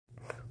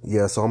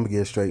Yeah, so I'm gonna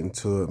get straight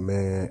into it,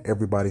 man.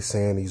 Everybody's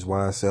saying these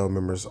YSL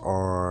members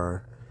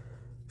are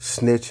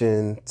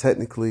snitching.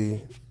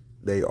 Technically,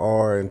 they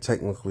are, and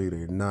technically,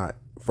 they're not.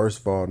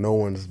 First of all, no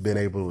one's been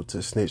able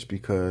to snitch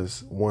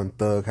because one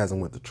thug hasn't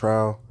went to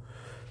trial.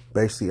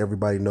 Basically,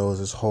 everybody knows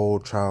this whole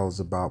trial is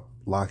about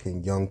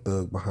locking Young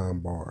Thug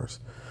behind bars.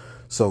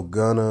 So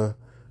Gunna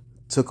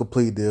took a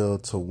plea deal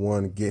to,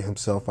 one, get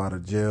himself out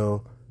of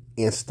jail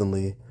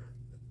instantly.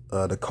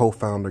 The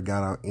co-founder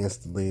got out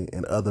instantly,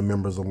 and other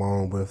members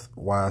along with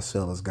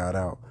YSL got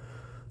out.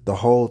 The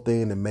whole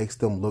thing that makes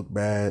them look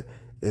bad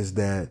is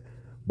that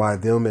by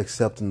them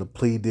accepting the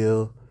plea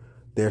deal,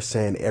 they're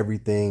saying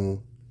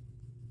everything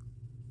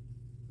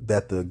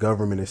that the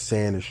government is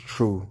saying is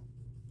true.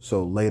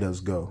 So let us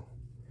go.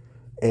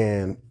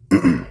 And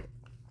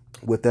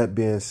with that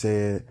being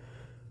said,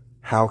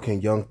 how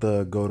can Young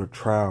Thug go to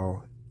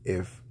trial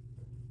if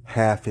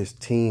half his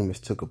team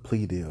has took a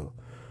plea deal?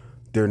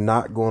 They're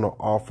not going to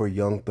offer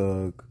Young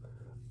Thug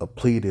a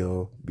plea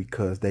deal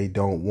because they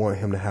don't want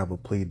him to have a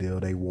plea deal.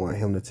 They want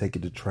him to take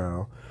it to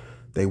trial.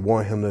 They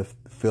want him to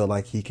feel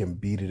like he can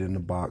beat it in the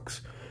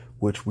box,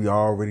 which we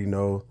already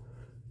know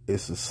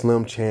it's a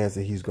slim chance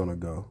that he's going to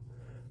go.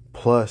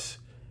 Plus,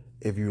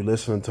 if you're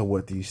listening to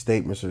what these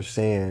statements are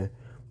saying,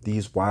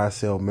 these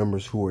YSL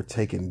members who are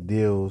taking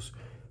deals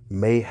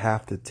may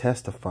have to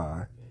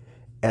testify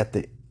at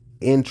the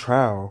end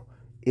trial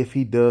if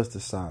he does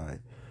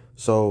decide.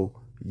 So,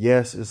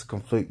 yes, it's a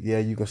conflict. Yeah,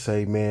 you can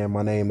say, man,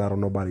 my name not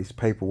on nobody's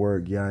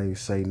paperwork. Yeah, I ain't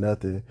say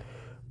nothing.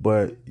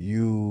 But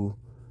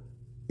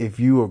if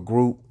you a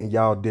group and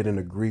y'all didn't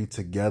agree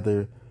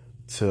together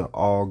to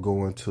all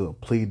go into a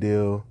plea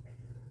deal,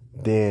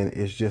 then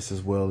it's just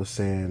as well as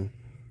saying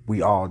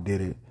we all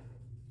did it.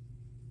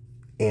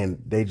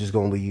 And they just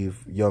gonna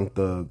leave Young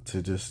Thug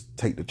to just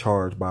take the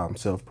charge by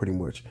himself pretty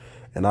much.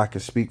 And I can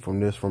speak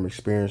from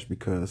experience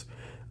because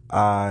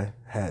I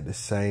had the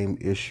same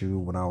issue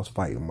when I was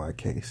fighting my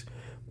case.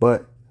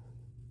 But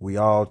we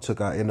all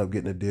ended up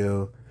getting a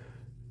deal,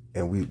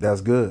 and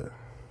that's good.